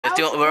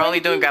only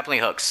doing grappling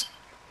hooks.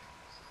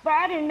 But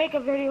I didn't make a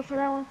video for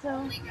that one, so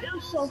it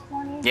was so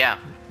funny. Yeah.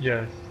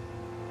 Yes.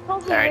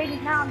 Hopefully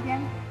right. Now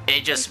again.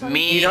 It just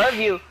me. You know, if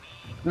you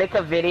make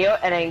a video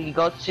and then you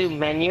go to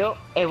menu,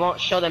 it won't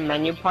show the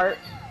menu part.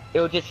 It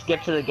will just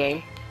skip to the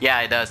game. Yeah,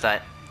 it does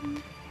that.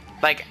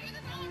 Like.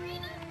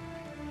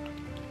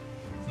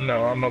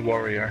 No, I'm a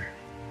warrior.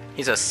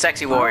 He's a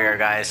sexy warrior,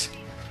 guys.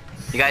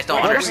 You guys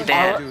don't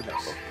understand.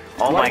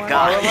 Oh my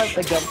god. All of us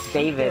against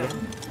David.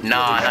 No,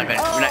 I'm not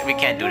gonna. We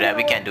can't do that.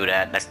 We can't do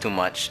that. That's too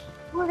much.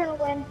 We're gonna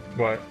win.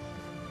 What?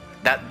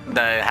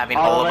 Having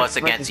all of us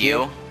against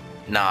you?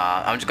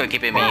 Nah, I'm just gonna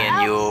keep it me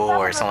and you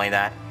or something like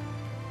that.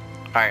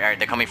 Alright,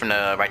 they're coming from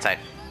the right side.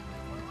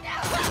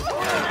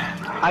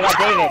 I got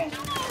David.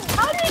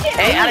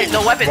 Hey, Alex,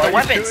 no weapons, no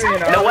weapons!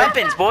 No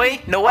weapons, boy!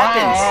 No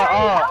weapons!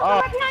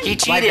 He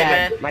cheated,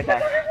 man. My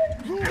bad.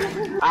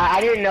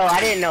 I didn't know.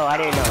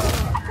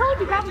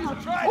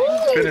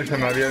 Finish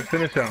him, Javier.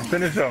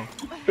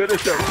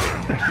 Finish him.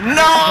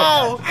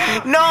 No!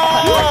 No!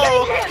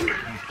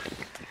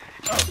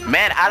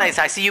 Man, Alex,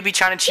 I see you be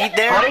trying to cheat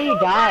there. How did he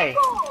die?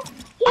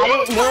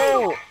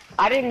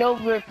 I didn't know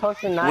we were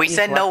supposed to not. We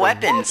said no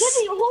weapons.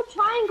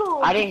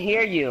 I didn't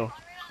hear you.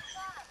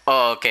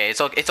 Oh, okay. It's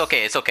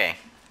okay.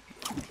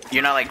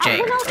 You're not like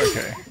Jake.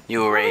 Okay.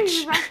 You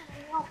rage.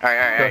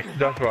 Alright.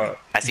 Joshua.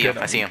 I see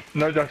him.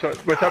 No, Joshua.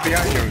 What's up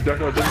behind you?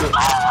 Joshua,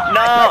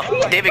 no!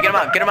 David, get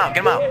him out.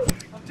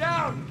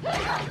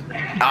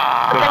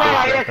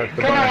 Ah!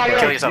 Come on,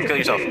 Kill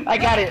yourself. I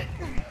got it.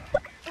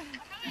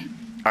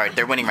 Alright,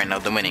 they're winning right now.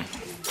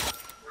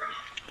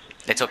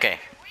 It's okay.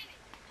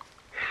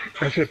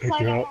 I should pick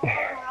you up.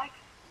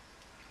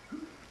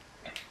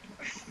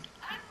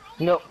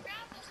 No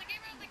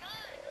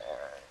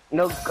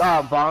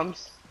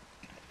bombs.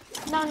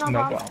 No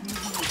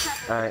bombs.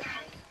 Alright.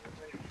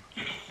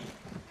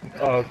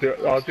 All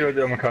three of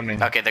them are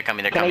coming. Okay, they're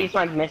coming. Can I use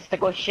my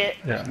mystical shit?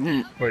 Yeah.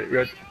 Wait, we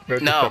have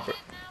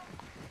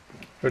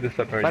to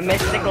separate. My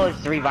mystical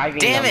is reviving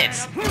Damn them. it!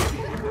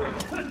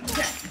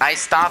 I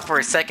stopped for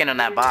a second on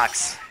that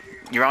box.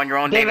 You're on your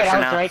own, David, for I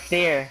was now. right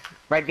there.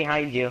 Right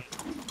behind you.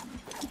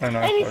 I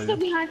know. And he's still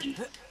behind you.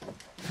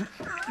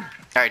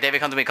 Alright, David,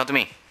 come to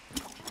me.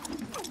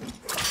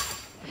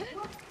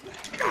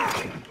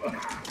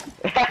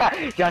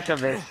 Joshua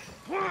missed.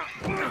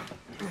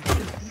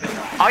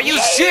 Are you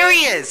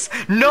serious?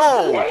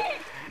 No!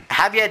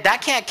 Javier,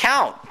 that can't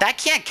count.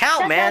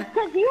 Man.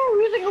 Because you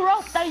were using a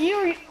rope.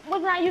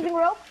 Was not using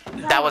rope?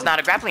 That was not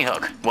a grappling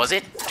hook, was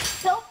it?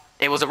 No.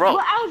 It was a rope.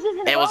 Well, I was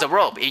using It was a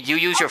rope. You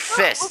use your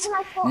fist.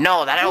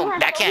 No,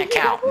 that can't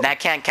count. That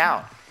can't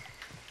count.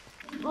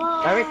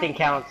 Everything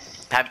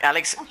counts.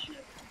 Alex,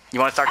 you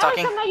want to start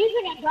talking? I'm not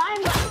using a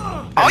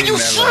diamond. Are you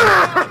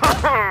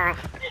sure?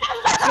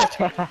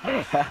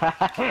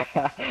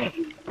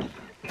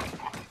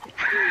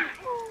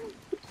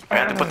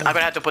 I'm gonna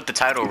have to put the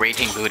title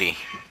 "Raging Booty."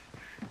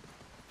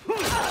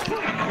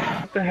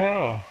 What the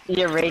hell?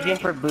 You're raging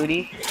for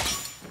booty?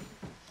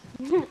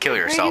 Kill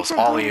yourselves,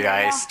 all of you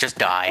guys. Just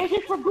die.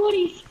 Raging for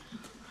booties.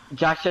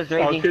 Joshua's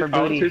raging for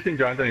I was booty. chasing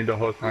Jonathan the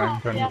whole time,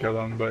 trying to kill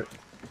him, but...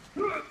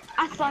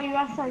 I saw you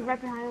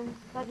right behind him.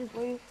 I just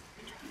leave.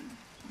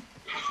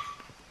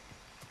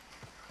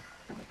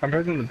 I'm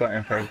pressing the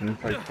button first and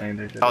it's like saying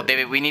they did Oh, it.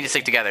 David, we need to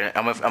stick together.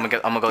 I'm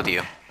gonna go to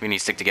you. We need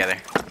to stick together.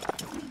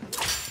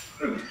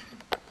 All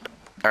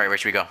right, where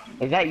should we go?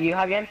 Is that you,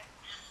 Javier?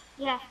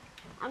 Yeah,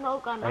 I'm the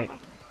gun. Right.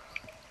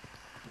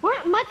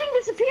 Where? My thing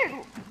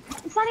disappeared.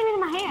 It's not even in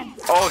my hand.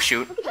 Oh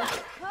shoot! Look at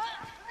that.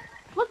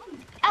 Look,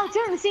 Alex,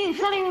 you're in the scene. It's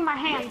not even in my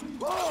hand.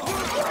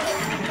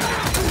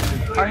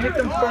 I hit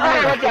them so Oh,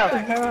 hard. watch out!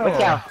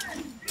 Watch out!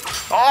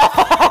 Oh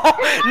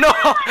no!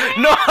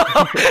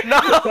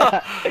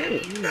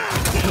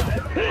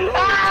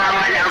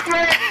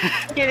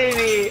 Ah, you're kidding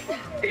me!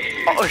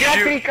 Oh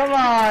Jeffrey, shoot! come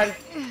on!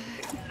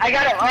 I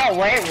got it. Oh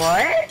wait,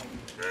 what?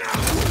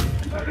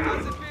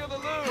 How's it feel to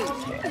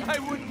lose? I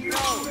wouldn't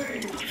know.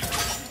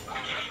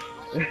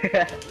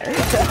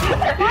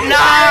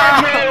 No!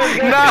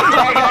 No!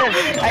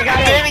 I got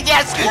it! David,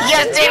 yes!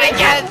 Yes, David,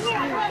 yes!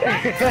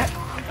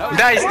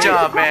 Nice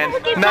job, man.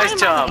 Nice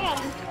job.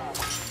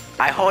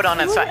 I hold on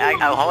as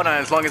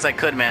long as I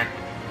could, man.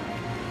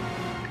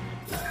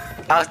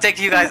 I'll take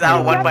you guys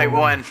out one by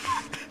one.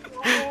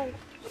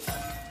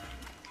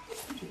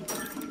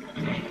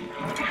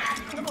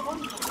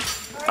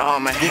 Oh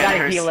my We got head a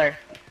hurts. healer.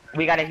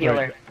 We got a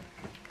healer.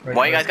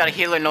 Why you guys got a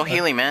healer? No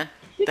healing, man.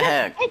 What the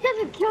heck? It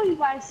doesn't kill you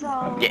guys,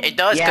 so. Yeah, it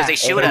does because they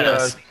shoot at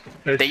us.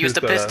 They use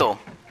the pistol.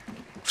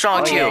 What's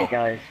wrong with Yeah, you? it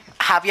does.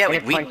 Javier,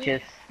 It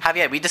punches.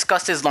 Javier, we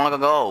discussed this long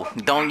ago.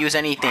 Don't use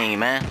anything,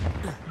 man.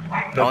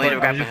 Only the I'm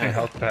grappling using hook.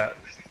 health packs.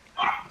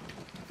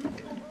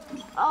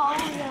 Oh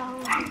no.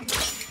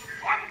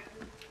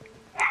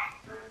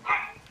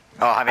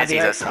 Oh, Javier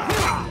sees us.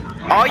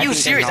 Oh, are you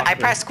serious? I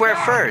pressed square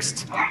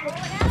first.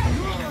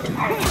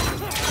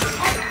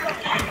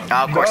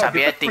 Oh, of course, No, Javier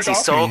get the thinks frick he's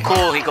off so me.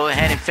 cool. He go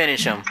ahead and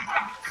finish him.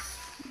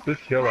 This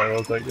healer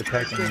was like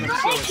attacking me. Hey,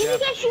 can you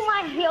guys shoot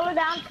my healer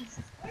down?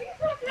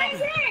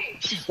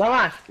 Come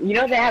on. You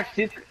know they have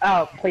two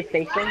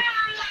PlayStation.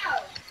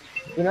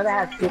 You know they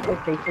have two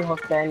PlayStation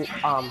hooks and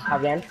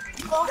Javier.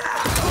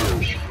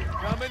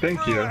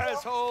 Thank you.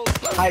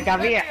 Hi,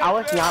 Javier. I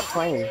was not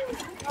playing.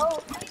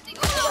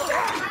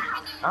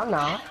 I'm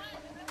not.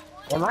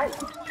 Am I?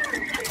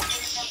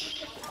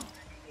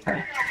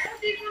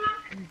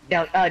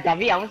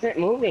 Davi, I wasn't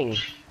moving.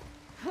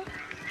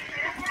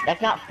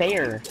 That's not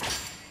fair.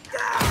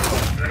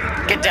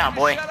 Get down,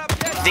 boy.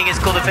 Think it's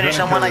cool to finish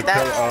someone like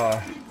that?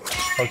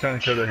 I was trying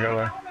to kill the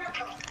healer.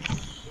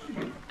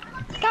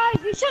 Guys,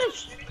 you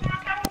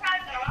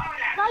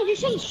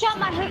should have shot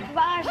my hook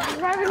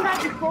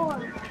right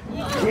before.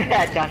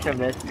 Yeah, Joshua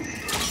missed.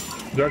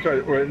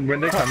 Joshua, when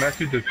they come at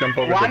you, just jump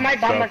over Why the am I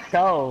by stuff.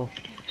 myself?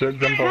 Just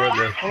jump over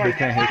this. They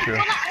can't hit you.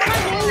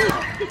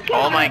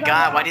 Oh my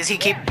god, why does he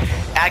keep...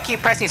 I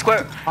keep pressing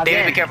square.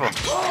 David, be careful.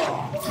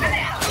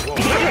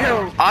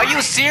 Are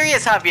you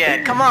serious,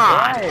 Javier? Come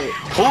on.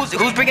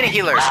 Who's bringing in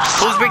healers?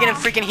 Who's bringing in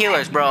freaking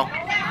healers, bro?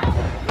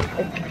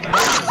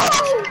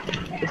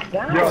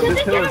 Yo, this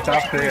healer's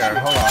not there.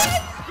 Hold on.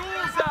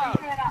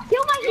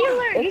 Kill my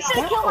healer! You should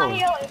have killed my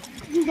healer.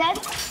 He's dead?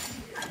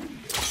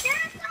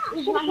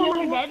 Is my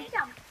healer dead?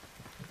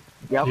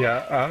 Yep.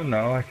 Yeah, I don't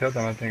know. I killed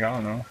him, I think. I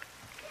don't know.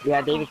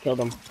 Yeah, David killed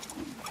him.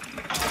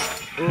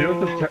 He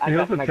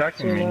was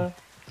attacking me.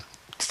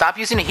 Stop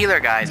using the healer,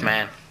 guys,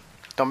 man.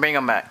 Don't bring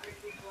them back.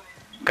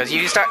 Cause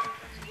if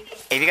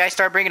you guys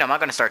start bringing them, I'm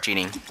gonna start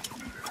cheating.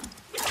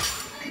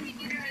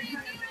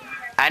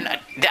 I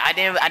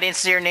didn't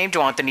say your name,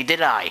 Joe Anthony,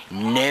 did I?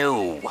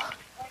 No.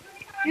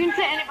 You didn't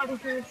say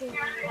anybody's name,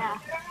 yeah.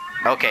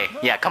 Okay,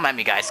 yeah, come at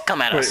me, guys.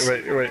 Come at us.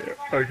 Wait.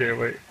 Okay,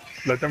 wait.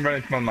 Let them run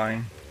into my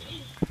mind.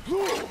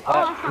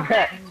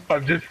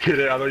 I'm just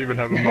kidding. I don't even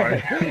have a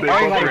mind. They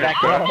Oh my both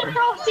God. are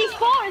Control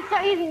C4 and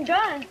start using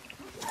guns.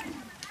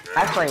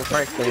 I'm playing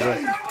first,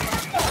 David.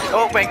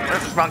 Oh, wait,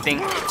 wrong thing.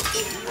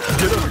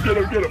 Get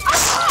him.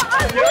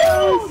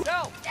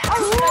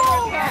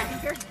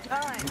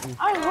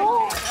 I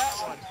rolled.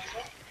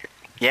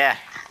 Yeah.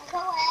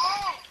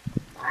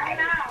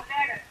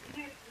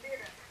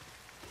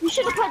 You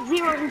should have put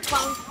 0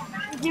 respawn.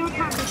 0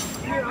 times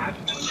 0.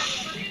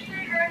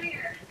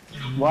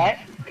 What?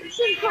 You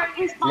should have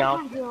put respawn No.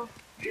 times 0.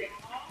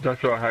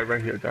 Joshua, hi,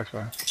 right here. Joshua,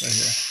 right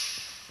here.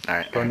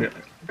 Alright.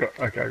 Go,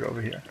 okay, go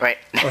over here. Right.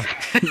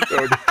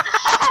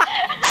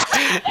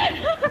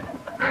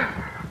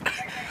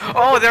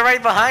 Oh, they're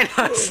right behind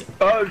us.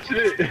 Oh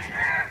shit!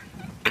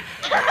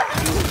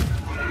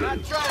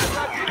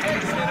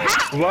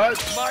 What?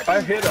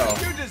 I hit him.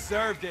 You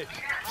deserved it.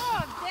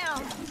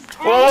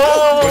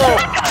 Oh!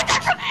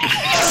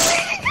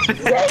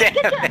 Damn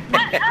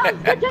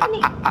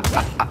it.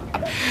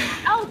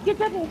 Oh, good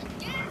job.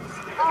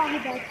 Oh, he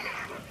died.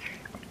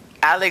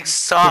 Alex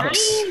sucks.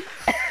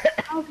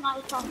 I was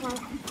not talking.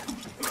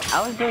 I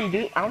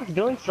was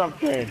doing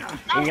something,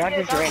 and y'all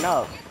just ran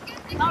up.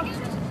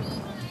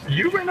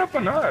 You ran up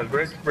on us.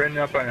 Ran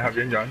up on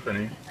Javier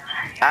Johnson.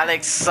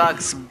 Alex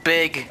sucks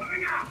big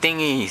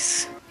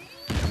thingies.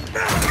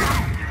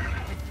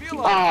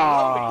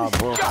 Oh,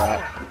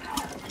 bullcrap.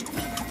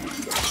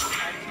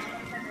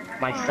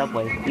 My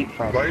subway deep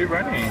fried. Why are you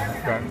running?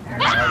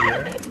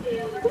 Javier?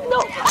 No!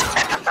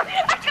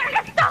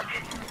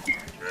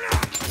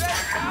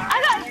 I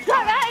got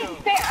stuck!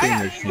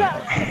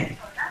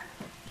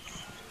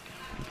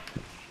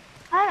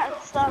 I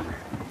got stuck.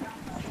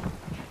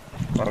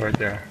 Oh, right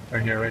there.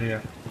 Right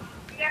here.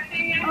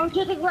 Oh,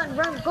 just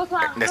run, go to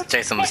our... Let's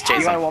chase him, let's You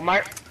chase going him. to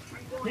Walmart?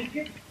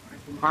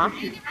 Huh?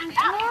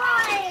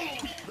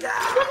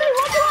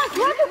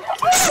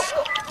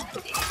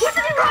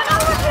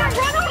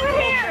 Run over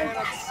here!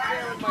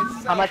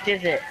 How much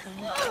is it?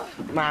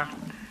 Ma.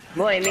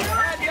 No, I mean.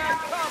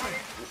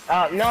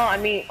 No, I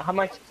mean, how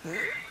much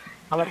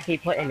can you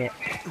put in it?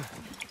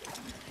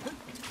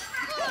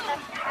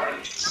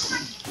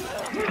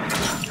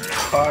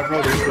 Oh, I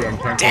rolled into him.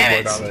 Trying to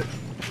Damn avoid it. all it.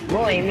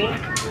 No, Amy.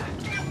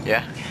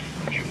 Yeah?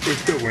 We're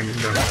still winning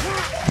though.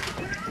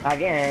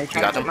 Again,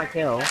 trying got to get them? my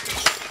kill. Why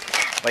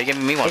are you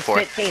giving me one It's for?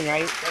 15,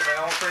 right?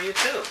 For you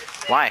too.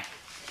 Why?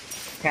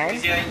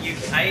 Okay?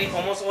 I ate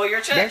almost all your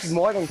chips. There's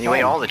more than 10. You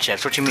ate all the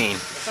chips, what you mean?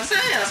 That's what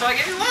I'm saying. That's why I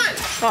gave you one.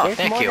 Oh, There's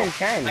thank more you. than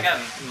 10. I got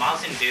a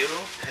Mountain Dew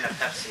and a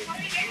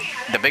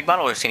Pepsi. The big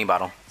bottle or skinny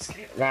bottle?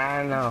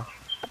 Nah, no.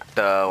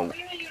 The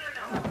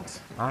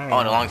Alright.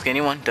 oh, the long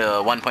skinny one,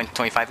 the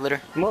 1.25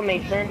 liter. What,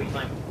 Mason?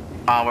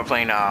 We're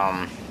playing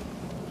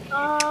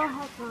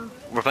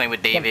we're playing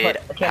with David,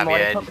 can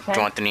Morty Javier, put the pen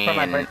Joanthony, for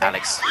my and birthday?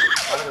 Alex.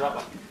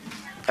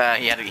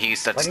 He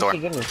used at the What store. did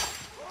she give me?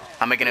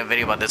 I'm making a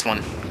video about this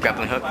one,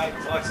 grappling hook.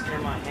 $5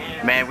 in my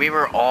hand. Man, we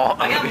were all.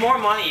 I got more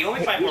money. You owe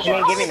me $5 more. She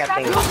didn't give me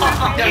nothing.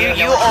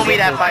 You owe me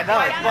that $5.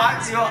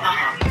 $5? You owe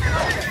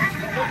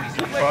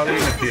Well, I'll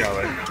leave it to you,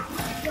 Alex.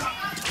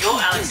 You owe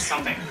Alex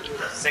something.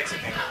 6, I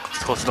think.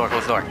 Close the door,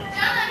 close the door.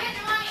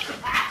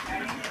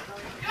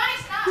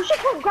 You should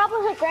put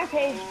grappling hook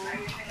rampage.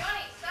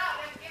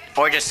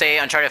 Or just say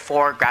Uncharted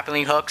 4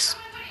 grappling hooks.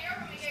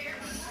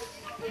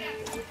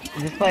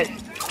 Just put.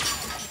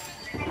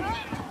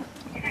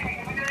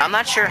 I'm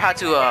not sure how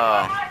to,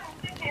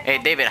 Hey,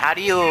 David, how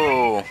do you...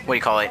 What do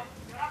you call it?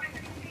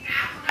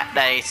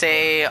 They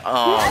say,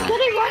 I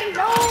couldn't run.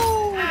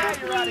 No.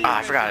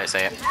 I forgot how to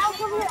say it.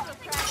 Alex, over here.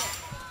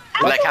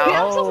 Like how...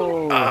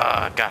 Oh.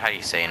 God, how do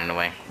you say it in a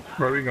way?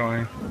 Where are we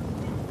going?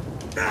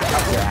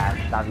 Stop your ass,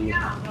 stop you. Be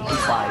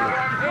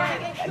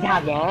quiet.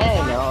 God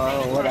damn,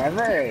 no,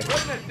 whatever. Couldn't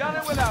have done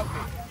it without me.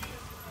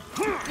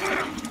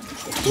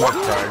 What?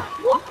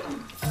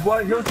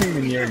 What? He wasn't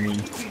even near me.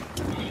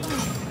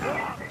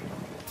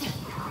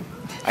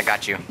 I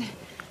got you.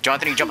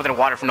 Jonathan, you jump into the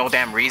water for no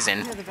damn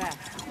reason.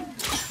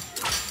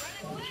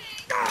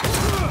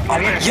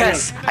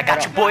 Yes! I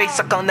got you, boy!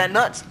 Suck on that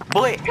nuts!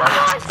 Boy!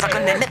 Suck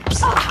on that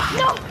nips!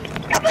 No.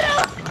 Get him.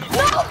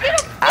 No. Get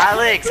him.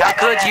 Alex, how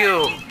could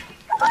you?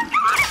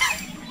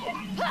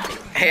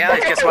 Hey,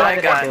 Alex, guess what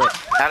I got?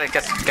 Alex,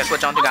 guess what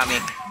Jonathan got me?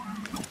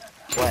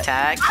 What?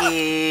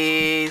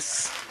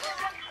 Takis!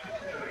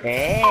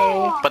 Hey.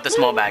 But the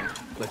small bag.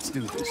 Let's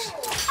do this.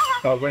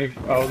 I was waiting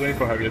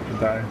for Javier to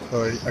die,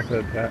 so I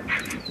could attack.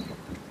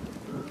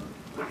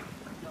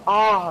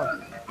 Oh.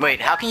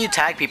 Wait, how can you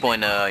tag people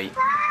in the...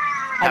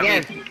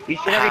 Again, you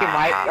should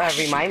have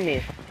remind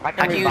me. How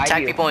can you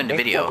tag people in the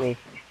video? Instantly.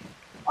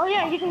 Oh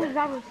yeah, you can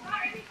revive us.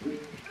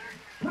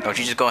 Don't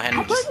you just go ahead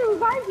and just... I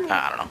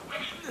don't know.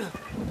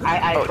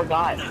 I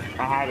forgot.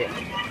 I had it.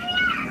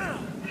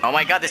 Oh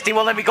my god, this thing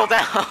won't let me go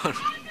down!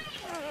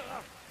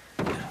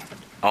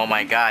 Oh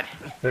my god.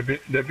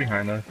 They're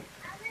behind us.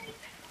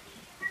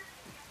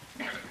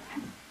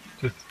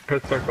 Just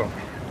press circle.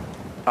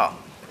 Oh.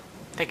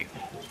 Thank you.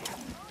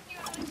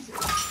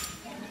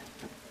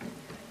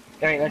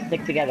 Alright, let's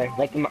stick together.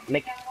 Like,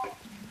 make.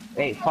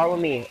 Hey, follow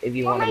me if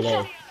you want to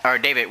live.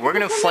 Alright, David, we're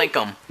gonna flank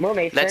them. Move,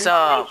 Mason. Let's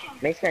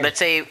let's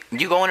say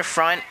you go in the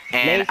front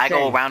and I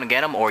go around to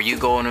get them, or you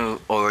go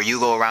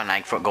around and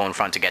I go in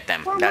front to get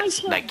them.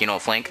 That's like, you know,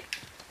 flank.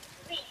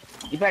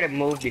 You better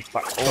move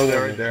before. Oh,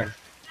 they're right there.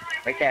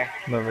 Right there.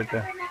 No, right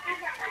there.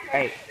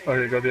 Hey.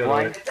 Okay, go the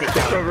other way. Take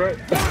down. Go right.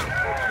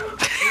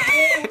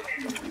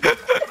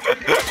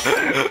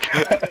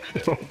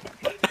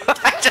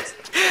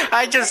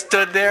 I just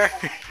stood there.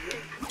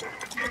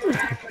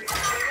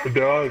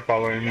 They're all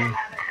following me.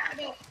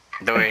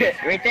 Don't worry.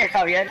 Right there,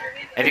 Javier.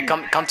 If you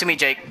come to me,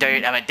 Jake.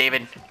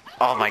 David.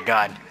 Oh my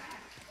god.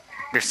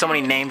 There's so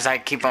many names I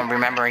keep on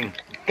remembering.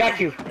 Got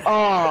you.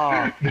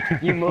 Oh,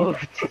 you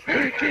moved.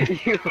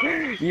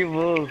 you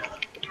moved.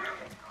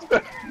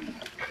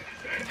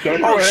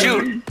 Oh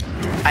shoot!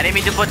 I didn't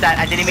mean to put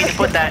that.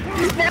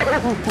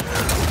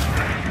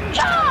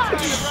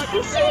 Josh!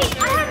 You see, I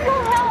have no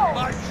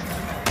health.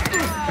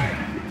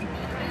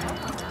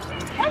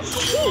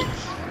 That's cheap.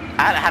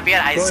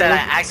 I said I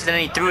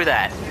accidentally threw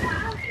that.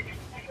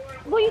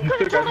 Well, you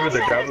could have took told us us with the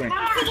that. grappling.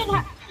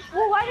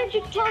 Well, why did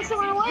you tell us to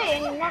run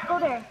away and not go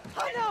there?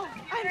 Oh no,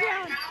 I'm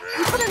down.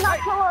 You could have not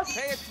told us.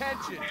 Pay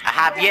attention.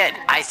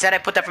 I said I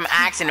put that from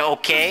accident,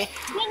 okay?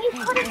 Man, you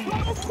could have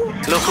told us to.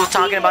 Look who's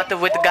talking about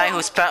with the guy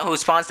who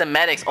spawns the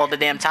medics all the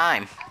damn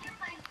time.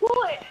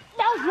 Well,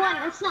 that was one.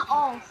 It's not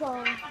all.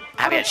 So.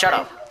 Javier, shut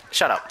up.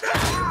 Shut up.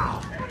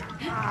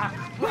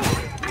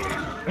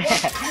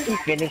 He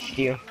finished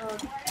you.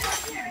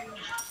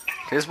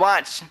 Just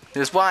watch.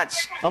 Just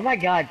watch. Oh my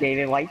god,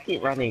 David, why you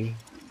keep running?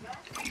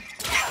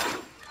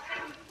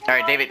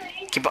 Alright, David,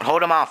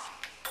 hold him off.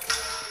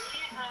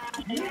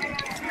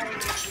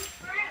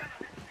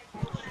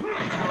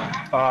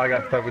 Oh, I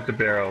got stuck with the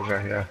barrels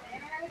right here.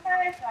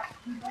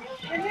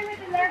 Thank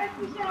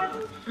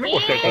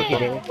you,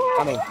 David.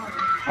 Coming.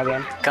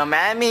 Again. Come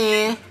at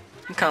me.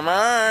 Come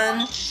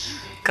on.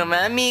 Come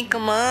at me.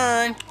 Come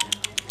on.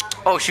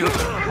 Oh shoot.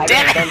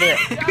 Damn Don't do it.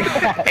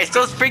 It's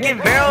those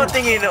freaking barrel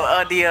thingy,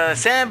 the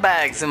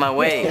sandbags in my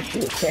way.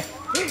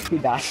 He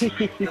died.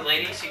 The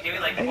lady, she gave me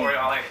like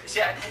 $4. She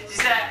said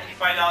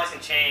 $5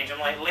 and change. I'm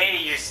like, lady,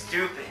 you're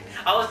stupid.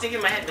 I was thinking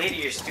in my head, lady,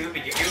 you're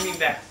stupid. You're giving me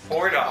back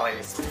 $4.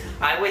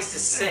 I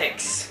wasted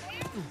 $6.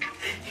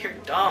 You're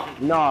dumb.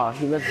 No,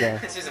 he was there.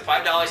 This is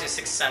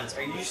 $5.06.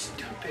 Are you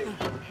stupid?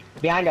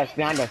 Behind us,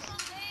 behind us.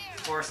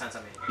 4 cents I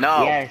mean.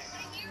 No. Yes.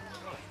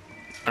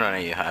 I don't know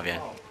you have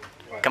yet.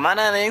 Come on,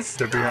 Alex.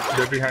 They're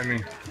behind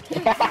me. We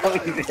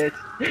missed.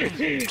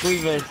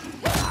 We missed.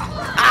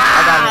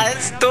 Ah,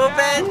 that's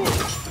stupid.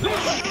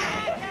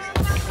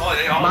 Oh,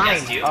 they all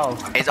against you? Oh.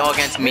 It's all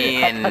against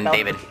me and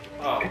David.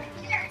 Oh.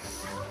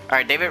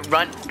 Alright, David,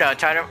 run. Try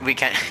to. We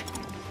can't.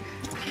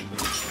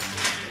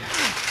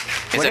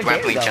 It's Where a did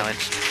grappling David go?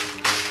 challenge.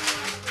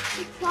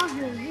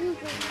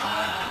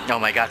 Oh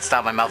my god,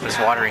 stop. My mouth is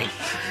watering.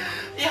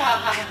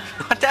 Yeah.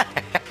 What the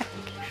heck?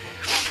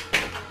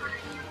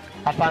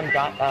 I found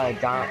John.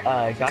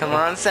 Come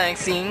on,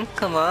 sexy.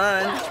 Come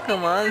on.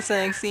 Come on,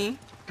 sexy.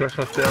 Josh,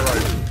 I'll stay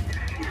alive.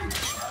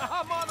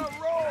 I'm on a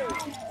roll.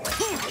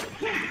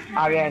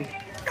 Again.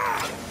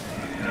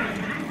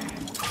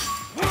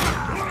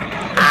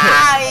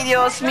 Ay,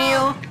 Dios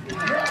mío.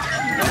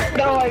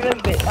 No, I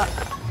missed it.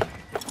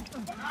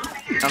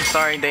 I'm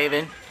sorry,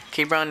 David.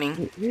 Keep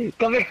running.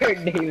 Come here,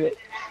 David.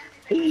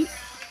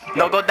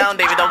 Don't go down,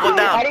 David. Don't go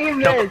down. How do you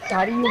miss?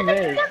 How do you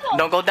miss?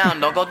 Don't go down.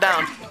 Don't go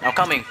down. I'm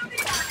coming.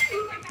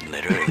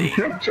 Literally.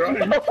 I'm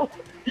trying. No!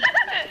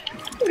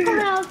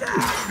 No!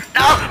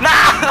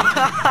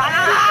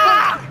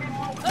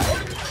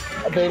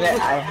 David,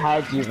 I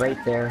had you right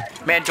there.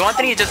 Man, Joe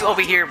Anthony is just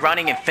over here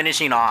running and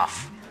finishing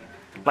off.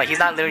 Like, he's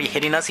not literally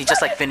hitting us, he's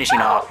just like finishing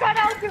off.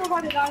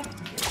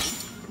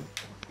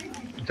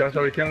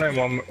 Joshua, we can learn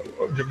one.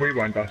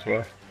 Rewind,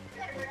 Joshua.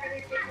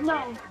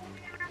 No.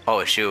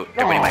 Oh, shoot.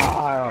 They're winning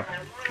my...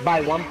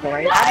 By 1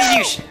 point. How did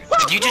you...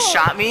 Did you just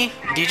shot me?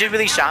 Did you just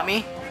really shot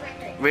me?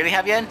 Really,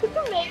 Javier?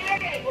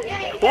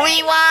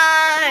 We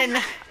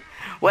won!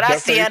 Well,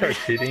 that's the end.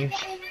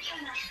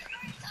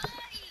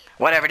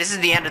 Whatever, this is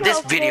the end of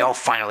this video,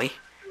 finally.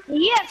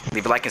 Yes.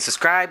 Leave a like and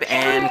subscribe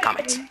and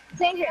comment.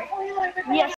 Same here. Yes.